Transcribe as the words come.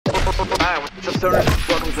Hi, what's up, stoners?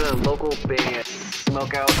 Welcome to the local band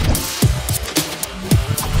Smokeout.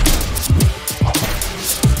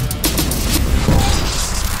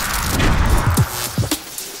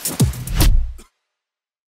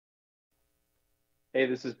 Hey,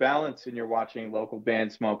 this is Balance, and you're watching local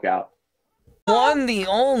band Smokeout. One, the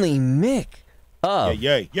only Mick of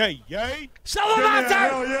Yay. Shovel Monster!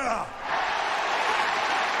 Hell yeah!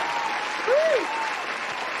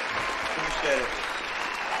 Appreciate it.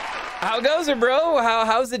 How goes it, bro?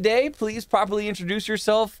 How's the day? Please properly introduce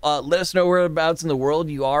yourself. Let us know whereabouts in the world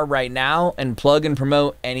you are right now, and plug and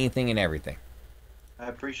promote anything and everything. I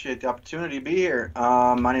appreciate the opportunity to be here.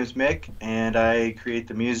 My name is Mick, and I create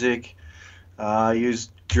the music. I use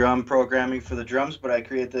drum programming for the drums, but I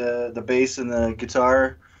create the bass and the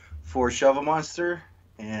guitar for Shovel Monster.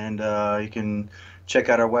 And you can check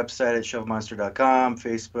out our website at shovelmonster.com,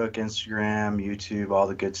 Facebook, Instagram, YouTube, all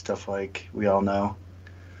the good stuff like we all know.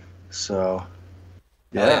 So,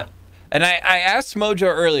 yeah. And I asked Mojo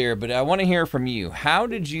earlier, but I want to hear from you. How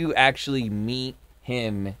did you actually meet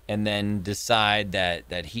him and then decide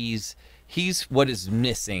that he's what is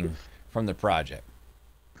missing from the project?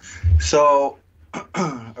 So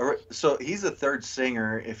he's the third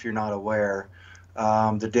singer, if you're not aware.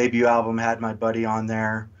 The debut album had my buddy on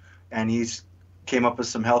there, and he's came up with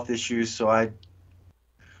some health issues. So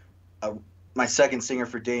my second singer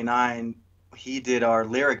for Day 9, he did our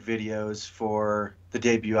lyric videos for the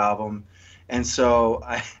debut album. And so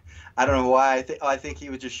I don't know why. I think he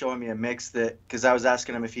was just showing me a mix because I was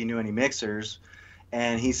asking him if he knew any mixers,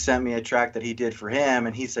 and he sent me a track that he did for him,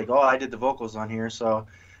 and he's like, "Oh, I did the vocals on here." So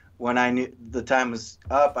when I knew the time was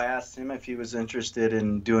up, I asked him if he was interested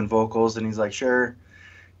in doing vocals, and he's like, "Sure."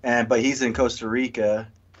 But he's in Costa Rica,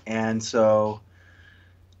 and so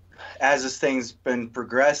as this thing's been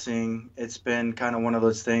progressing, it's been kind of one of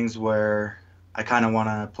those things where I kind of want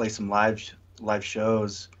to play some live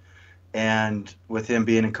shows, and with him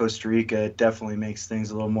being in Costa Rica, it definitely makes things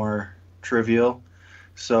a little more trivial.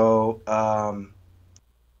 So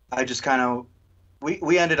I just kind of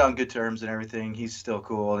we ended on good terms and everything. He's still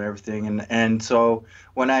cool and everything. And so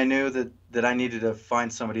when I knew that I needed to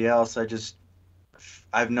find somebody else,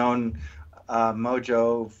 I've known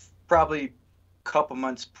Mojo probably a couple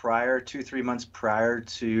months prior, 2-3 months prior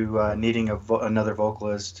to needing another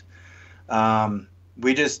vocalist.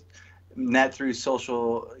 We just met through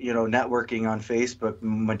social, networking on Facebook,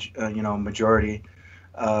 majority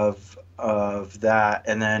of that.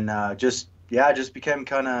 And then just became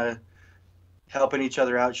kind of helping each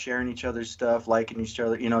other out, sharing each other's stuff, liking each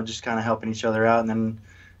other, just kind of helping each other out. And then,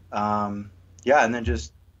 and then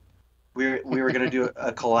just we were gonna do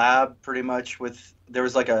a collab pretty much there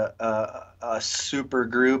was like a super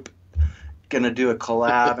group gonna do a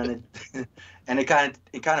collab, and it kind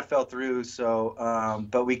of fell through. So,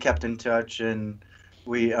 but we kept in touch, and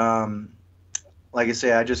we, like I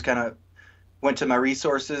say, I just kind of went to my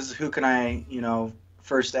resources. Who can I,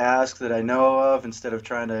 first ask that I know of instead of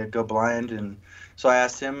trying to go blind? And so I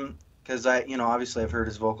asked him because obviously I've heard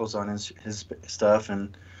his vocals on his stuff,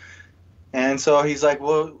 and so he's like,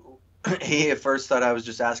 well, he at first thought I was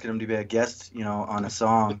just asking him to be a guest, on a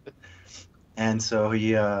song. And so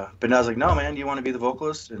but I was like, no, man, do you want to be the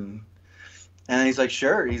vocalist? And he's like,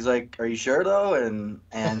 sure. He's like, are you sure though?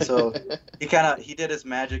 And so he did his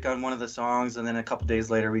magic on one of the songs, and then a couple days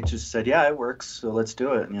later we just said, yeah, it works, so let's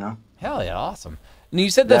do it. Hell yeah, awesome. And you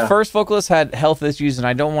said the first vocalist had health issues, and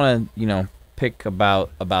I don't want to, pick about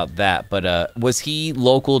that, but was he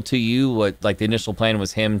local to you? What, like, the initial plan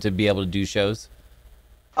was him to be able to do shows?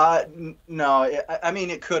 No, I mean,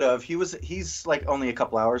 it could have. He's like only a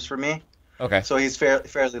couple hours from me. Okay. So he's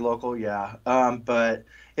fairly local, yeah. But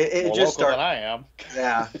it just started. I am.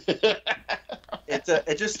 Yeah.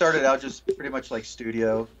 It just started out just pretty much like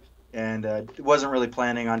studio, and wasn't really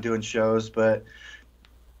planning on doing shows, but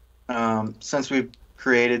since we've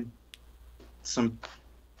created some,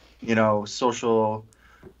 social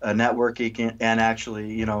networking and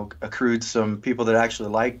actually, accrued some people that actually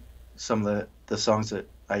like some of the songs that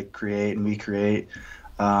I create and we create,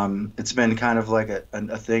 it's been kind of like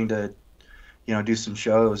a thing to, do some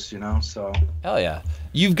shows, so. Hell yeah.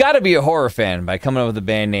 You've got to be a horror fan by coming up with a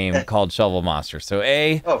band name called Shovel Monster. So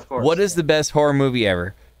of course, what is the best horror movie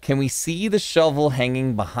ever? Can we see the shovel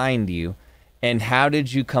hanging behind you? And how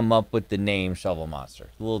did you come up with the name Shovel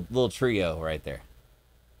Monster? Little trio right there.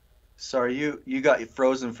 Sorry, you got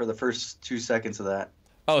frozen for the first 2 seconds of that.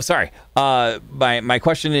 Oh, sorry. My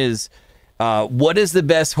question is, what is the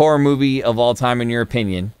best horror movie of all time in your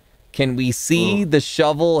opinion? Can we see the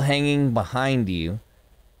shovel hanging behind you?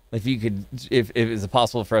 If you could, if it's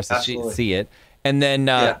possible for us to see it. And then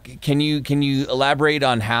can you elaborate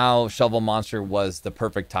on how Shovel Monster was the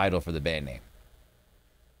perfect title for the band name?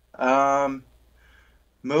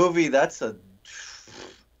 Movie, that's a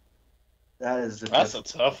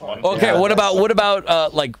tough one. Okay, Yeah, what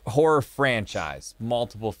about like horror franchise?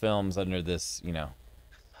 Multiple films under this, you know.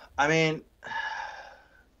 I mean,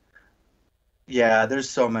 yeah, there's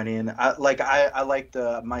so many, and I like I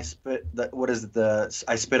Spit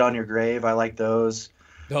on Your Grave. I like those.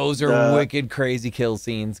 Those are wicked, crazy kill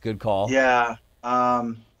scenes. Good call. Yeah.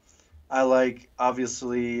 I like,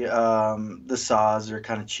 obviously, the Saws are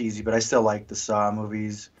kind of cheesy, but I still like the Saw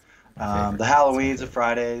movies. The Halloweens, the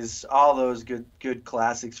Fridays, all those good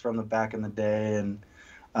classics from the back in the day, and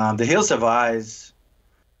the Hills Have Eyes,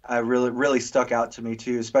 I really stuck out to me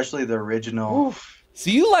too, especially the original. Oof. So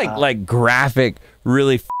you like graphic,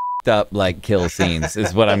 really f***ed up like kill scenes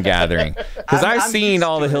is what I'm gathering, because I've seen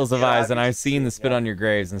all the Hills of Eyes and I've seen the Spit on Your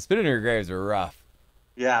Graves, and Spit on Your Graves are rough.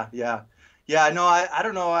 Yeah. No, I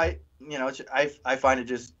don't know. I find it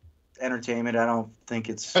just entertainment. I don't think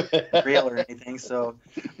it's real or anything. So,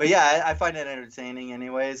 but yeah, I find it entertaining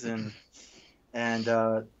anyways. And then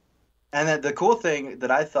the cool thing that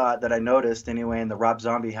I noticed anyway in the Rob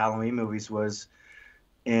Zombie Halloween movies was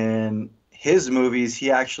in his movies, he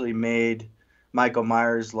actually made Michael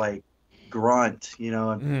Myers like grunt,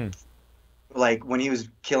 like when he was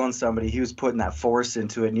killing somebody, he was putting that force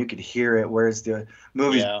into it and you could hear it. Whereas the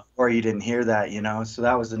movies before you didn't hear that, so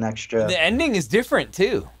that was an extra. The ending is different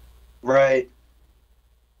too. Right.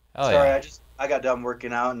 Oh, sorry, yeah. I got done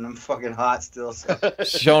working out and I'm fucking hot still. So.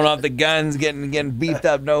 Showing off the guns, getting beefed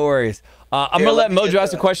up. No worries. I'm gonna let Mojo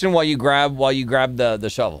ask a question while you grab the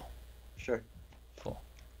shovel. Sure. Cool.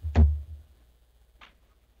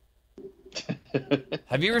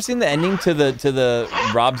 Have you ever seen the ending to the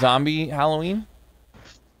Rob Zombie Halloween?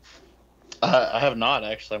 I have not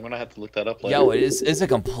actually. I'm gonna have to look that up later. Yo, it's a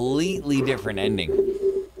completely different ending.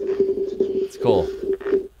 It's cool.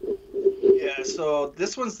 Yeah, so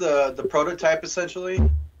this one's the prototype essentially.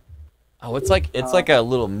 Oh, it's like a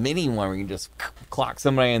little mini one where you can just clock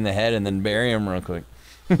somebody in the head and then bury them real quick.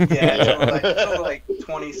 It's only like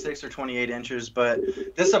 26 or 28 inches, but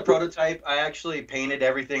this is a prototype. I actually painted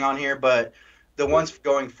everything on here, but the ones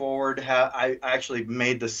going forward, I actually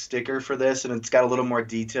made the sticker for this, and it's got a little more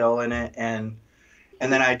detail in it, and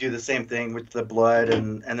then I do the same thing with the blood,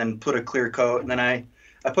 and then put a clear coat, and then I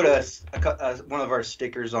put one of our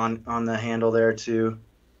stickers on the handle there too.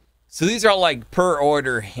 So these are all like per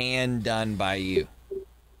order, hand done by you.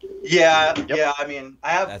 Yeah, yeah. I mean,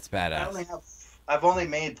 That's badass. I've only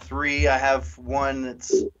made 3. I have one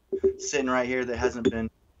that's sitting right here that hasn't been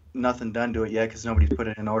nothing done to it yet because nobody's put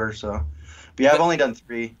it in order. So, but yeah, I've only done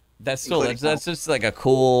 3. That's just like a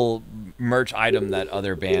cool merch item that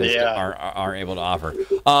other bands aren't able to offer.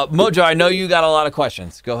 Mojo, I know you got a lot of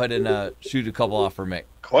questions. Go ahead and shoot a couple off for Mick.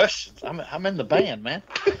 Questions? I'm in the band, man.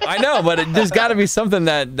 I know, but there's got to be something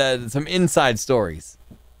that some inside stories.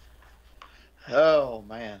 Oh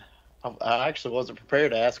man, I actually wasn't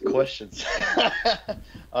prepared to ask questions.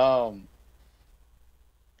 What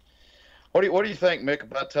do you think, Mick,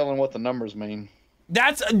 about telling what the numbers mean?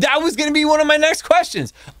 That was going to be one of my next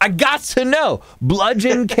questions. I got to know.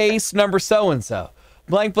 Bludgeon case number so and so.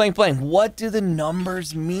 Blank blank blank. What do the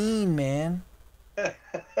numbers mean, man?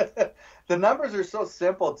 The numbers are so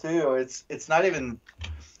simple too. It's not even.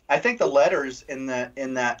 I think the letters in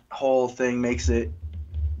that whole thing makes it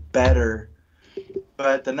better.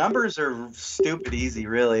 But the numbers are stupid easy,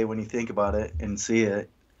 really, when you think about it and see it.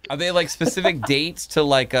 Are they like specific dates to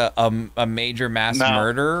like a major mass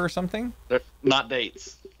murder or something? They're not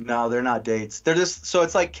dates. No, they're not dates. They're just so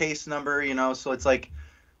it's like case number, so it's like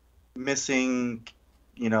missing,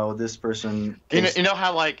 this person. You know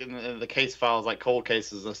how like in the case files, like cold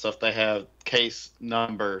cases and stuff, they have case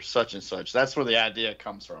number such and such. That's where the idea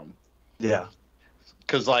comes from. Yeah.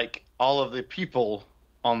 Because like all of the people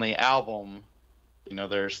on the album,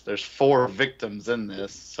 there's 4 victims in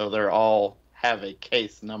this, so they're all have a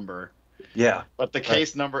case number. Yeah. But the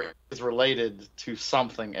case number is related to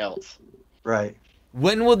something else. Right.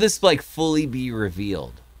 When will this like fully be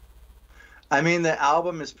revealed? I mean, the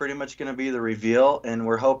album is pretty much going to be the reveal, and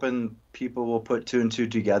we're hoping people will put 2 and 2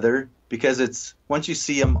 together because once you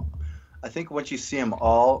see them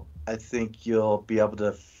all, I think you'll be able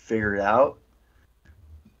to figure it out.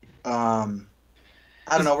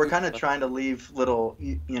 I don't know. We're kind of trying to leave little,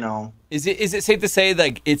 Is it safe to say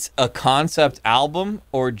like it's a concept album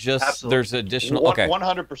or just Absolutely. There's additional? Okay.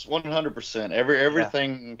 100%. 100%.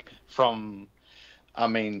 Everything from,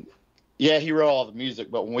 he wrote all the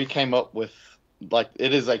music, but when we came up with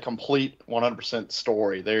it is a complete 100%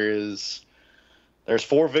 story. There is there's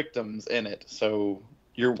 4 victims in it. So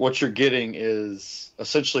what you're getting is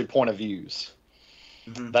essentially point of views.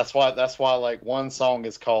 Mhm. That's why like one song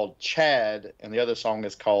is called Chad and the other song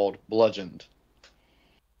is called Bludgeoned.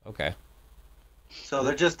 Okay. So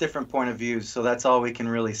they're just different point of views. So that's all we can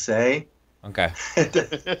really say. Okay.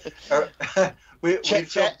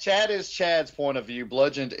 Chad is Chad's point of view.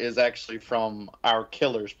 Bludgeoned is actually from our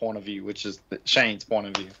killer's point of view, which is Shane's point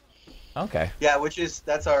of view. Okay. Yeah,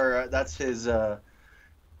 that's his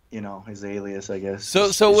his alias, I guess.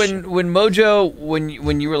 So when Mojo,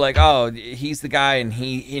 when you were like, oh, he's the guy and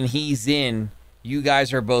he's in, you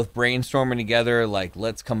guys are both brainstorming together, like,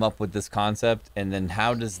 let's come up with this concept, and then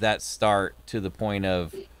how does that start to the point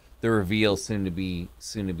of the reveal soon to be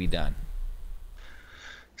done?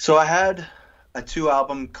 So I had a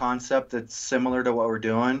 2-album concept that's similar to what we're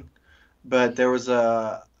doing, but there was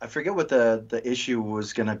I forget what the issue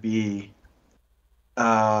was gonna be.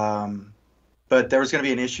 But there was gonna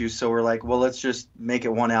be an issue, so we're like, well, let's just make it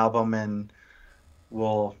 1 album and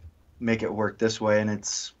we'll make it work this way.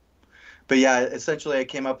 But yeah, essentially I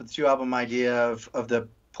came up with the 2-album idea of the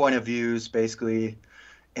point of views basically,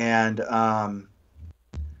 and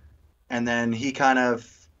then he kind of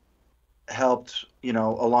helped,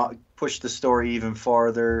 push the story even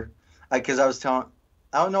farther. Because I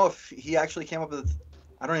don't know if he actually came up with,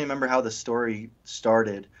 I don't even remember how the story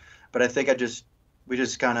started, but I think we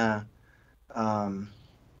just kind of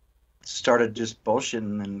started just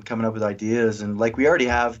bullshitting and coming up with ideas, and like we already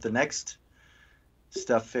have the next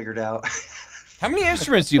stuff figured out. How many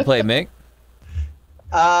instruments do you play, Mick?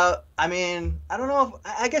 I mean, I don't know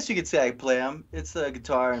I guess you could say I play them. It's the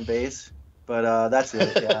guitar and bass, but that's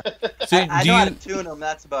it. Yeah. So I know how to tune them.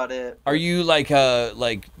 That's about it. Are you like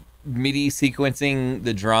MIDI sequencing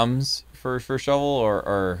the drums for Shovel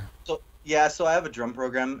or? So I have a drum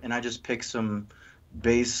program and I just pick some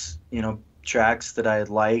bass, tracks that I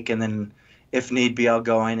like, and then if need be, I'll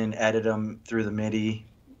go in and edit them through the MIDI,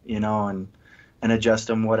 and adjust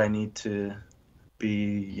them what I need to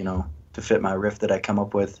be, to fit my riff that I come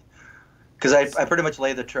up with. Because I pretty much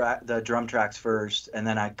lay the drum tracks first, and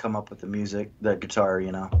then I come up with the music, the guitar,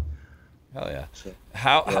 Hell yeah! So,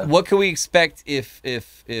 What can we expect if we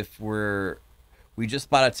just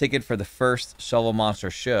bought a ticket for the first Shovel Monster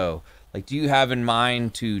show? Like, do you have in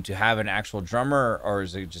mind to have an actual drummer, or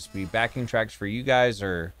is it just be backing tracks for you guys,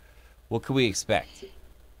 or what can we expect?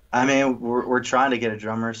 I mean, we're trying to get a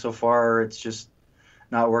drummer. So far, it's just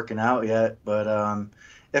not working out yet. But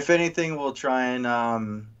if anything, we'll try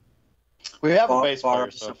and we have a bass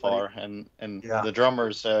player so far, and the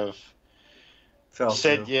drummers have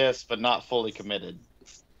said yes, but not fully committed.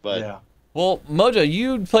 But yeah. Well, Mojo,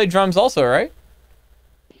 you play drums also, right?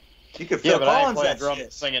 You could but I ain't Collins playing that drums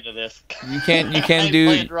shit. singing to this. You can't I ain't do.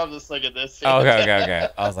 playing drums and singing this. Oh, okay.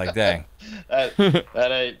 I was like, dang. that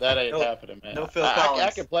ain't happening, man. No Phil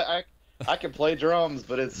Collins. I can play drums,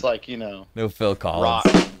 but it's like No Phil Collins. rock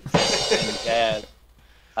and jazz.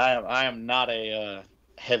 I am not a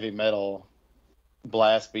heavy metal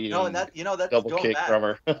blast beating that's double going kick back.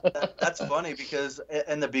 drummer. That's funny because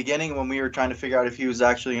in the beginning when we were trying to figure out if he was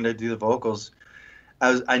actually going to do the vocals,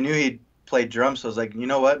 I knew he'd played drums, so I was like, you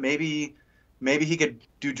know what, maybe he could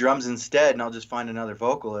do drums instead, and I'll just find another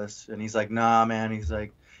vocalist. And he's like, nah, man. He's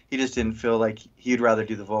like, he just didn't feel like he'd rather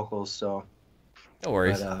do the vocals. So No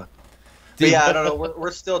worries. But yeah, I don't know.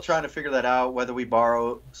 We're still trying to figure that out, whether we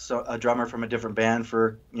borrow a drummer from a different band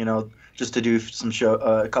for, just to do some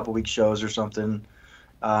a couple week shows or something.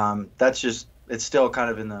 It's still kind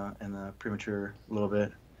of in the premature a little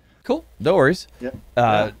bit. Cool. No worries.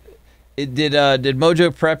 Yeah. Did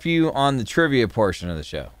Mojo prep you on the trivia portion of the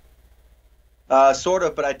show? Sort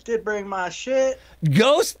of, but I did bring my shit.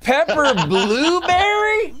 Ghost pepper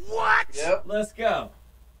blueberry? What? Yep. Let's go.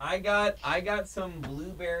 I got some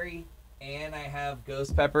blueberry and I have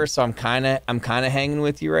ghost pepper, so I'm kind of hanging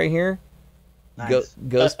with you right here. Nice.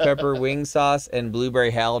 Ghost pepper wing sauce and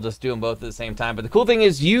blueberry hell, just do them both at the same time. But the cool thing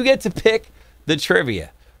is you get to pick the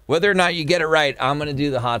trivia. Whether or not you get it right, I'm going to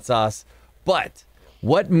do the hot sauce. But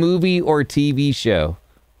what movie or TV show,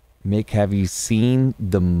 Mick, have you seen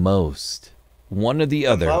the most? One or the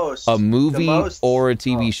other. Most. A movie The most. or a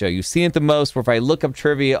TV show. You've seen it the most, where if I look up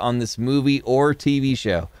trivia on this movie or TV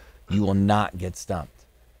show, you will not get stumped.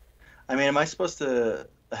 I mean, am I supposed to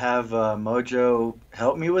have Mojo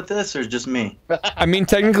help me with this, or just me? I mean,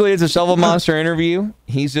 technically, it's a Shovel Monster interview.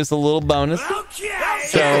 He's just a little bonus.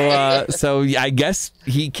 Okay. So I guess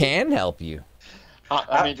he can help you.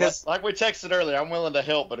 I mean, like we texted earlier, I'm willing to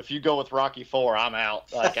help, but if you go with Rocky 4, I'm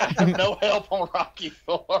out. Like, I have no help on Rocky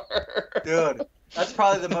 4. Dude, that's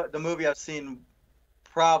probably the movie I've seen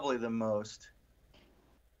probably the most.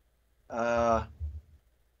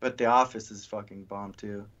 But The Office is fucking bomb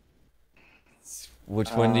too. Which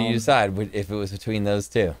one do you decide if it was between those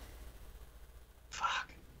two? Fuck.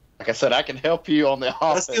 Like I said, I can help you on The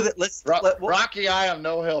Office. Let's do that. Rocky, I am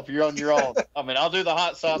no help. You're on your own. I mean, I'll do the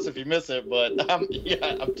hot sauce if you miss it, but I'm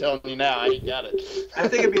telling you now, I ain't got it. I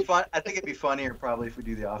think it'd be fun. I think it'd be funnier probably if we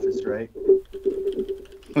do The Office, right?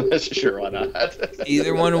 Sure, why not?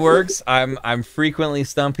 Either one works. I'm frequently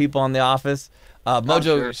stump people on The Office. Mojo,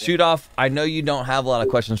 sure, shoot off. I know you don't have a lot of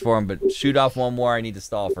questions for him, but shoot off one more. I need to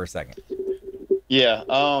stall for a second. Yeah.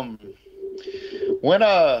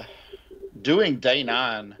 When doing day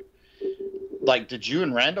 9, like, did you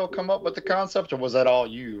and Randall come up with the concept, or was that all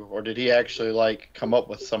you, or did he actually like come up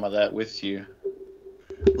with some of that with you?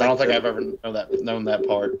 I don't think I've ever known that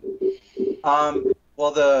part.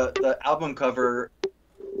 Well, the album cover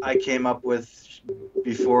I came up with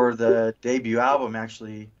before the debut album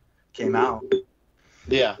actually came out.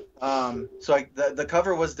 Yeah. So the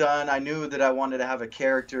cover was done. I knew that I wanted to have a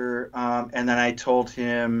character, and then I told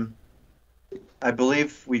him, I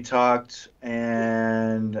believe we talked,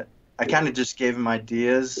 and I kind of just gave him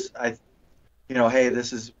ideas. Hey,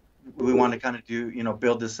 we want to kind of do,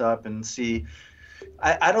 build this up and see.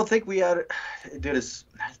 I don't think we had, dude, as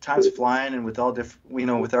time's flying, and with all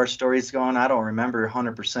different, with our stories going, I don't remember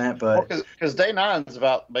 100%, but. Because day 9 is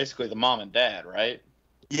about basically the mom and dad, right?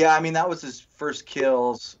 Yeah, I mean, that was his first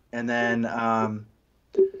kills, and then,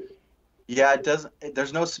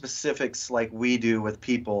 there's no specifics like we do with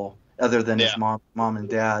people other than his mom and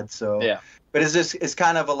dad, so. Yeah. But it's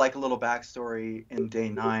kind of a little backstory in day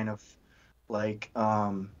 9 of,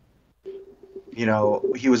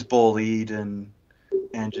 he was bullied and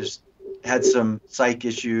just had some psych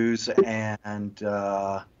issues and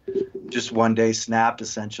just one day snapped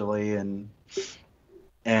essentially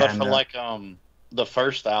but for the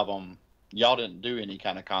first album, y'all didn't do any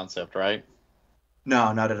kind of concept, right?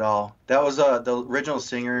 No, not at all. That was the original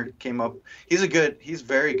singer came up. He's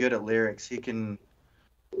very good at lyrics. He's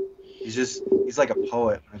like a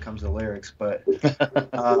poet when it comes to lyrics, but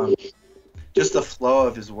just the flow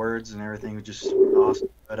of his words and everything was just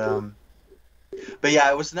awesome. But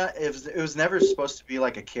yeah, it was never supposed to be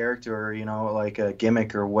like a character or, like a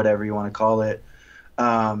gimmick or whatever you want to call it.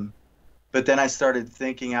 But then I started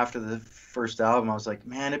thinking after the first album, I was like,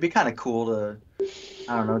 man, it'd be kind of cool to,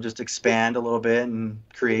 I don't know, just expand a little bit and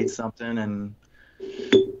create something, and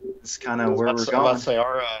it's kind of where we're going. I was about to say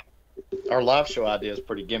our live show idea is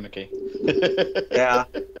pretty gimmicky. Yeah.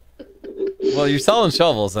 Well, you're selling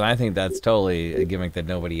shovels, and I think that's totally a gimmick that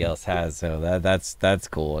nobody else has. So that's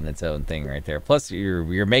cool in its own thing right there. Plus,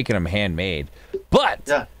 you're making them handmade. But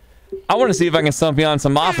yeah. I want to see if I can stump you on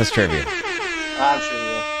some Office trivia. I'm sure you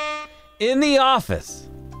will. In The Office,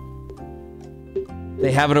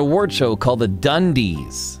 they have an award show called the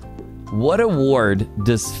Dundies. What award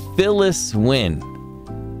does Phyllis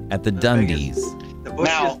win at the Dundies? The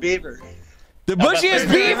bushiest beaver. The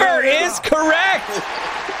bushiest beaver is correct.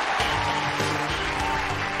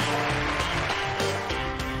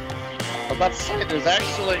 I was about to say, there's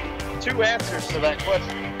actually 2 answers to that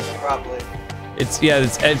question. Probably.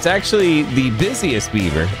 It's actually the busiest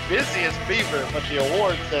beaver. Busiest beaver, but the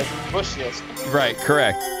award says bushiest. Right,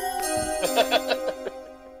 correct.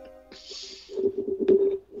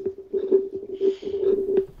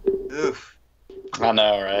 Oof. I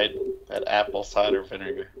know, right? That apple cider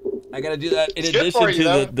vinegar. I gotta do that in addition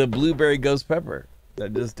to the blueberry ghost pepper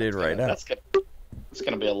that just did right now. It's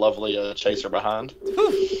gonna be a lovely chaser behind.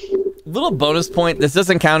 Little bonus point. This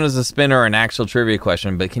doesn't count as a spin or an actual trivia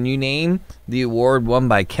question, but can you name the award won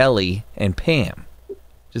by Kelly and Pam?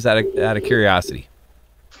 Just out of curiosity.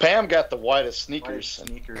 Pam got the whitest sneakers.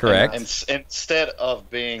 Correct. And instead of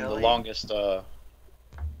being Kelly. The longest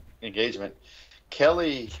engagement,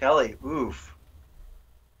 Kelly, oof.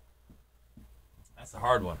 That's a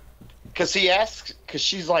hard one. Because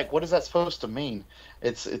she's like, what is that supposed to mean?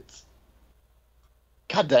 It's.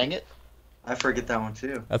 God dang it. I forget that one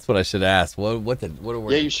too. That's what I should ask. What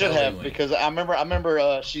award? Yeah, you should have, because I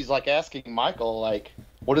remember she's like asking Michael, like,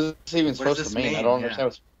 what is this even supposed to mean? I don't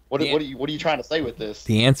understand. What are you trying to say with this?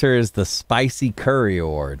 The answer is the Spicy Curry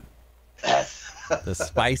Award. The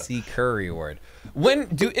Spicy Curry Award.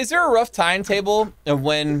 Is there a rough timetable of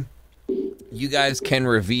when you guys can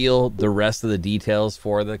reveal the rest of the details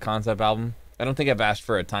for the concept album? I don't think I've asked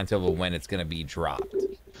for a timetable of when it's going to be dropped.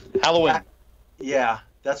 Halloween. Yeah.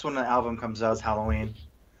 That's when the album comes out, is Halloween.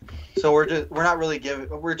 So we're not really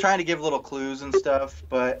we're trying to give little clues and stuff,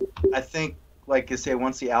 but I think, like I say,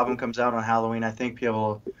 once the album comes out on Halloween, I think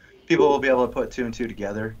people will be able to put 2 and 2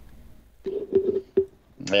 together.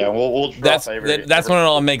 Yeah, we'll drop that's when it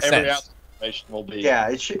all makes sense. Will be. Yeah,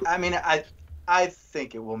 it should. I mean, I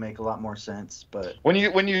think it will make a lot more sense, but When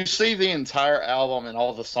you see the entire album and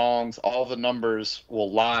all the songs, all the numbers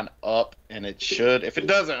will line up, and it should. If it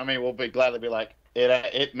doesn't, I mean, we'll be glad to be like,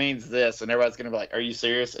 it means this, and everybody's gonna be like, "Are you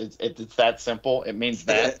serious? It's that simple. It means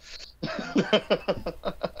that."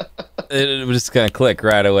 It was just gonna click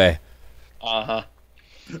right away. Uh-huh.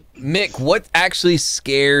 Mick, what actually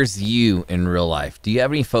scares you in real life? Do you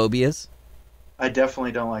have any phobias? I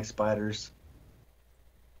definitely don't like spiders.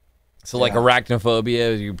 So like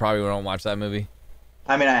arachnophobia, you probably don't watch that movie.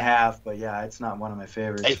 I mean, I have, but yeah, it's not one of my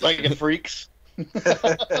favorites. Hey, like the freaks.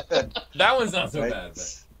 That one's not so Right? bad.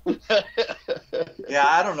 But... Yeah,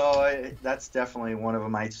 I don't know. That's definitely one of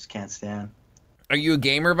them I just can't stand. Are you a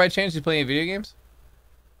gamer by chance? You play any video games?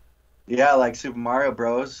 Yeah, like Super Mario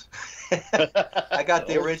Bros. I got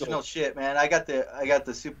the original shit, man. I got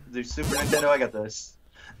the Super Nintendo. I got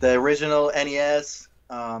the original NES.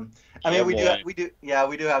 I mean, we do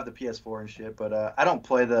have the PS4 and shit, but I don't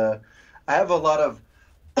play I have a lot of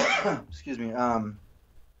excuse me.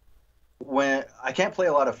 When I can't play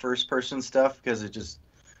a lot of first person stuff because it just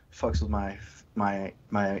fucks with my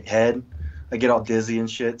head. I get all dizzy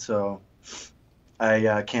and shit, so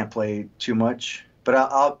I can't play too much. But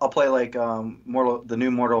I'll play like the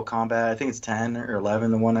new Mortal Kombat. I think it's 10 or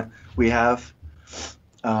 11, the one that we have.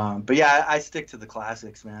 But yeah, I stick to the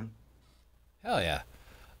classics, man. Hell yeah.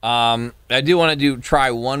 I do want to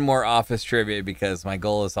try one more office trivia because my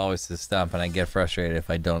goal is always to stump, and I get frustrated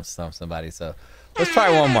if I don't stump somebody. So let's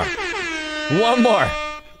try one more. One more.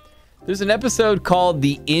 There's an episode called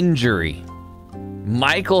The Injury.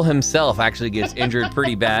 Michael himself actually gets injured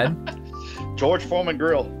pretty bad. George Foreman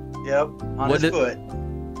grill. Yep, on his foot.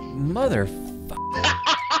 Motherfucker.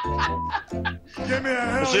 Give me a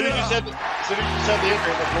hell. As soon as you said the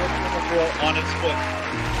injury, the George Foreman grill on his foot.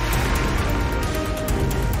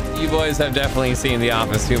 You boys have definitely seen The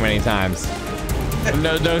Office too many times.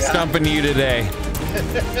 No stumping you today.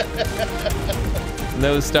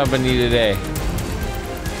 No stumping you today.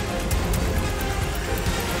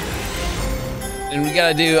 And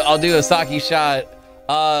I'll do a sake shot.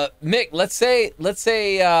 Mick, let's say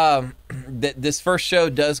that this first show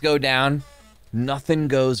does go down. Nothing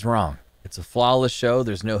goes wrong. It's a flawless show.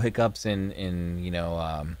 There's no hiccups in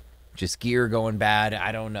just gear going bad.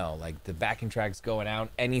 I don't know, like the backing tracks going out,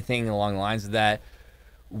 anything along the lines of that.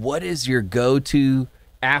 What is your go-to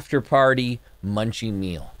after party munchy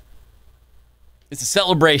meal? It's a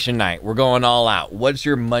celebration night. We're going all out. What's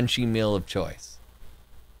your munchy meal of choice?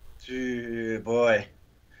 Dude, boy.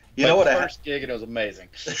 You know what? First gig, and it was amazing.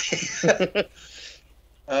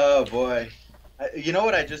 Oh boy. You know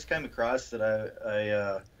what I just came across that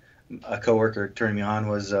a coworker turned me on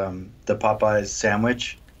was the Popeyes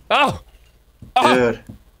sandwich. Oh, dude,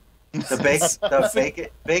 the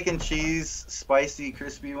bacon cheese spicy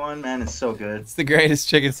crispy one, man, it's so good. It's the greatest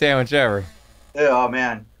chicken sandwich ever. Oh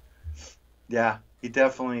man, yeah, he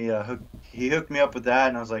definitely hooked me up with that,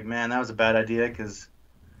 and I was like, man, that was a bad idea because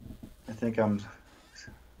I think I'm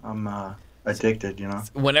addicted, you know.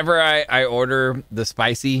 Whenever I order the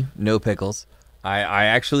spicy, no pickles, I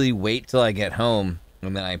actually wait till I get home.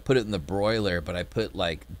 And then I put it in the broiler, but I put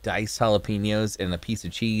like diced jalapenos and a piece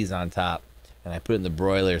of cheese on top. And I put it in the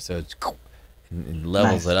broiler so it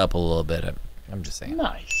levels it up a little bit. I'm just saying.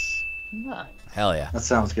 Nice. Hell yeah. That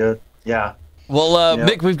sounds good. Yeah. Well, yep.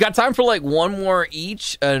 Mick, we've got time for like one more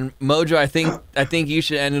each. And Mojo, I think you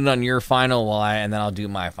should end it on your final and then I'll do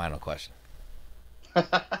my final question.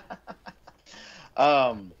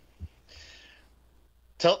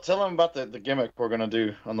 Tell them about the gimmick we're gonna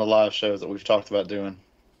do on the live shows that we've talked about doing.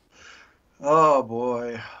 Oh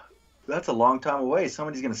boy, that's a long time away.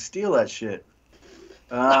 Somebody's gonna steal that shit.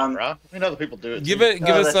 Nah, bro. I mean, other people do it. Give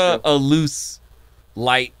us a loose,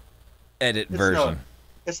 light edit version.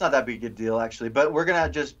 It's not that big a deal actually, but we're gonna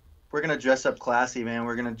dress up classy, man.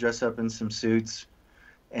 We're gonna dress up in some suits,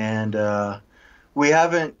 and we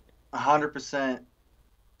haven't 100%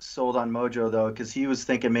 sold on Mojo though, because he was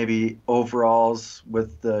thinking maybe overalls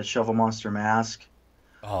with the Shovel Monster mask.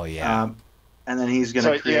 Oh yeah. And then he's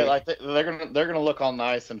gonna create. Yeah, like they're gonna look all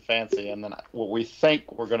nice and fancy, and then what we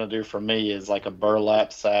think we're gonna do for me is like a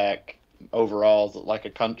burlap sack overalls, like a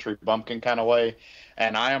country bumpkin kind of way,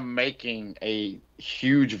 and I am making a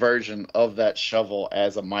huge version of that shovel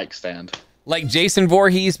as a mic stand, like Jason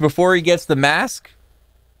Voorhees before he gets the mask.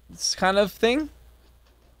 This kind of thing.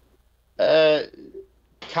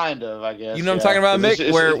 Kind of, I guess. You know what I'm talking about,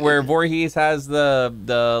 Mick? Where Voorhees has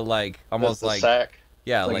the like almost the like sack.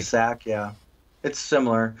 Yeah, like sack. Yeah, it's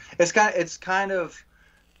similar. It's kind of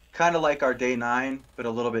like our Day 9, but a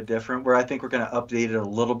little bit different. Where I think we're gonna update it a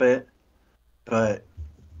little bit, but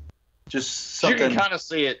Just You something. can kind of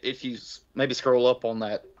see it if you maybe scroll up on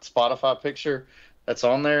that Spotify picture that's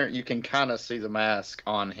on there. You can kind of see the mask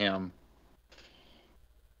on him.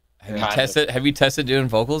 Have you tested doing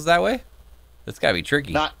vocals that way? That's gotta be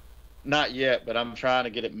tricky. Not yet, but I'm trying to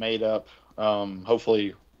get it made up.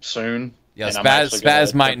 Hopefully soon. Yeah, And I'm actually Spaz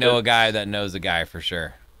gonna might know a guy that knows a guy for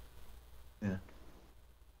sure. Yeah.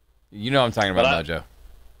 You know what I'm talking about, Mojo.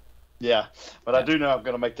 Yeah, but I do know I'm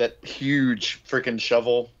gonna make that huge freaking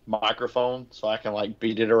shovel microphone so I can like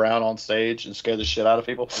beat it around on stage and scare the shit out of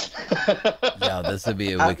people. Yeah, this would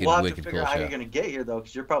be a We'll wicked, have to wicked figure cool out how show. you're gonna get here though,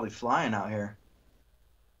 because you're probably flying out here.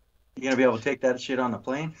 You gonna be able to take that shit on the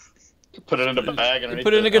plane? Put it in a bag and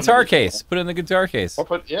Put it in a guitar case. Put it in the guitar case.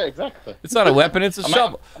 Yeah, exactly. It's not a weapon. It's a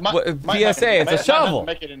shovel. Might PSA, it's a shovel.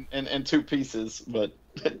 Make it in two pieces, but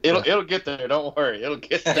it'll get there. Don't worry, it'll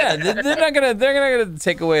get there. Yeah, they're not gonna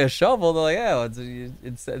take away a shovel. They're like, oh,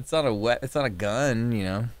 it's not a gun, you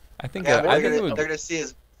know. I think Yeah, it would. they're gonna see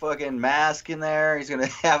his fucking mask in there. He's gonna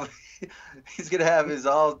have his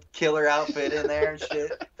all killer outfit in there and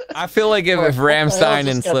shit. I feel like if Rammstein and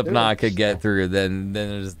just gotta do Slipknot it. could get through, then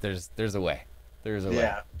there's a way. There's a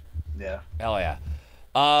way. Yeah. Hell yeah.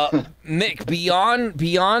 Mick,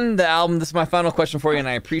 beyond the album, this is my final question for you, and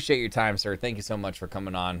I appreciate your time, sir. Thank you so much for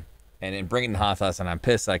coming on and bringing the hot sauce. And I'm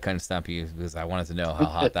pissed I couldn't stump you because I wanted to know how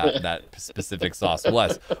hot that specific sauce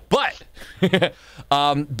was. But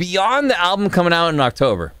beyond the album coming out in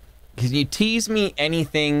October, can you tease me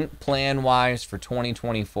anything plan-wise for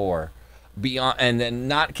 2024? Beyond, and then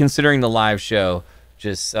not considering the live show,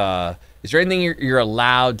 just is there anything you're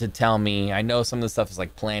allowed to tell me? I know some of the stuff is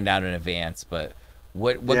like planned out in advance, but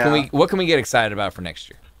what can we get excited about for next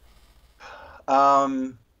year?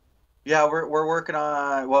 Yeah, we're working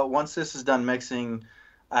on. Well, once this is done mixing,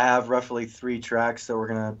 I have roughly 3 tracks that we're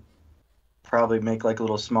gonna probably make like a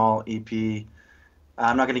little small EP.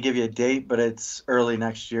 I'm not gonna give you a date, but it's early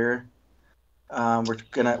next year. We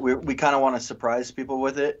kind of want to surprise people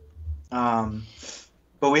with it.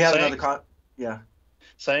 But we have yeah.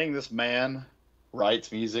 Saying this man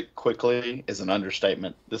writes music quickly is an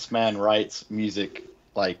understatement. This man writes music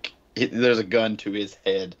like there's a gun to his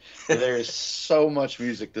head. There is so much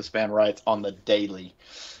music this man writes on the daily.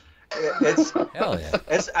 It's Hell yeah.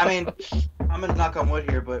 I mean, I'm gonna knock on wood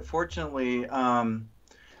here, but fortunately,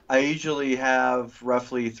 I usually have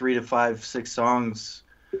roughly 3 to 5, 6 songs.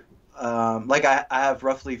 Like I have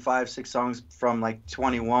roughly 5, 6 songs from like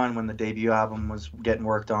 21 when the debut album was getting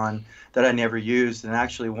worked on that I never used, and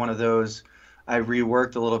actually one of those I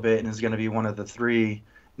reworked a little bit and is going to be one of the 3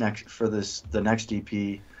 next for the next EP.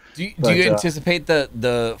 Do you anticipate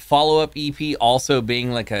the follow-up EP also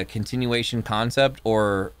being like a continuation concept,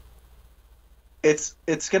 or it's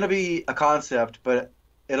going to be a concept, but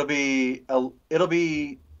it'll be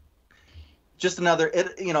just another,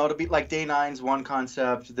 it'll be like Day 9's one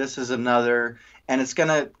concept, this is another, and it's going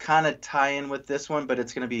to kind of tie in with this one, but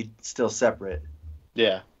it's going to be still separate.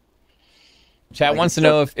 Yeah. Chat Like wants to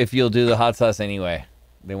know if you'll do the hot sauce anyway.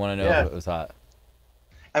 They want to know if it was hot.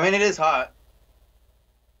 I mean, it is hot.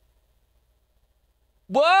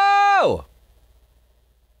 Whoa!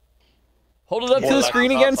 Hold it up to the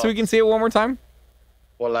screen again so we can see it one more time.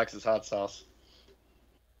 What likes his hot sauce?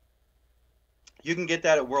 You can get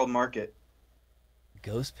that at World Market.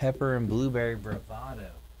 Ghost pepper and blueberry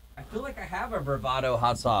bravado. I feel like I have a bravado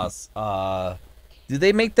hot sauce. Do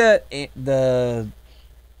they make that the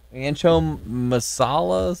ancho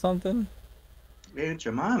masala or something? Aunt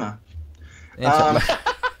Jemima.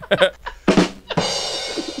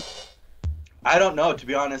 I don't know, to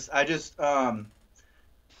be honest. I just I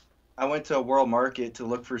went to a World Market to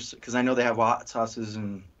look for, because I know they have hot sauces,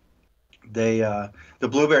 and they the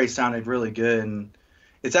blueberry sounded really good, and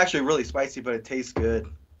it's actually really spicy, but it tastes good.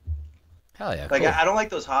 Hell yeah! Like Cool. I don't like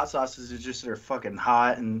those hot sauces that just are fucking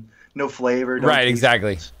hot and no flavor. Don't Right, taste-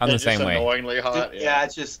 exactly. I'm the They're same just way. Annoyingly hot. Yeah,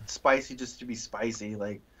 it's just spicy just to be spicy.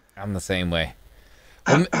 Like I'm the same way.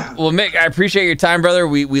 Well, Mick, I appreciate your time, brother.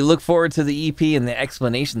 We look forward to the EP and the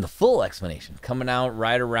explanation, the full explanation, coming out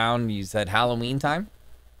right around, you said, Halloween time?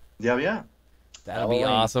 yeah. That'll be Halloween.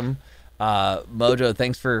 awesome. Mojo,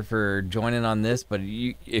 thanks for joining on this. But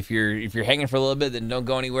if you're hanging for a little bit, then don't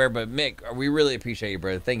go anywhere. But Mick, we really appreciate you,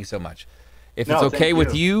 brother. Thank you so much. If it's okay thank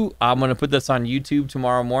with you, I'm gonna put this on YouTube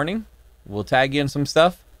tomorrow morning. We'll tag you in some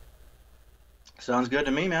stuff. Sounds good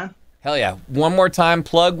to me, man. Hell yeah. One more time,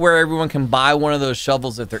 plug where everyone can buy one of those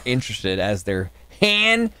shovels if they're interested, as they're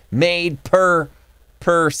handmade per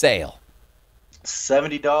sale.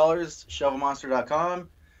 $70, shovelmonster.com.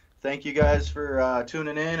 Thank you guys for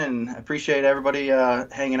tuning in, and I appreciate everybody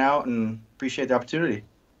hanging out, and appreciate the opportunity.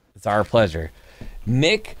 It's our pleasure.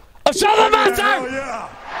 Mick of Shovel Monster!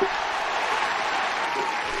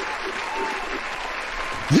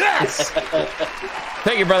 Yes!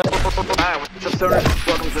 Thank you, brother. Hi, what's up, stoners?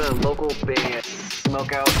 Welcome to the local band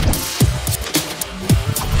Smokeout.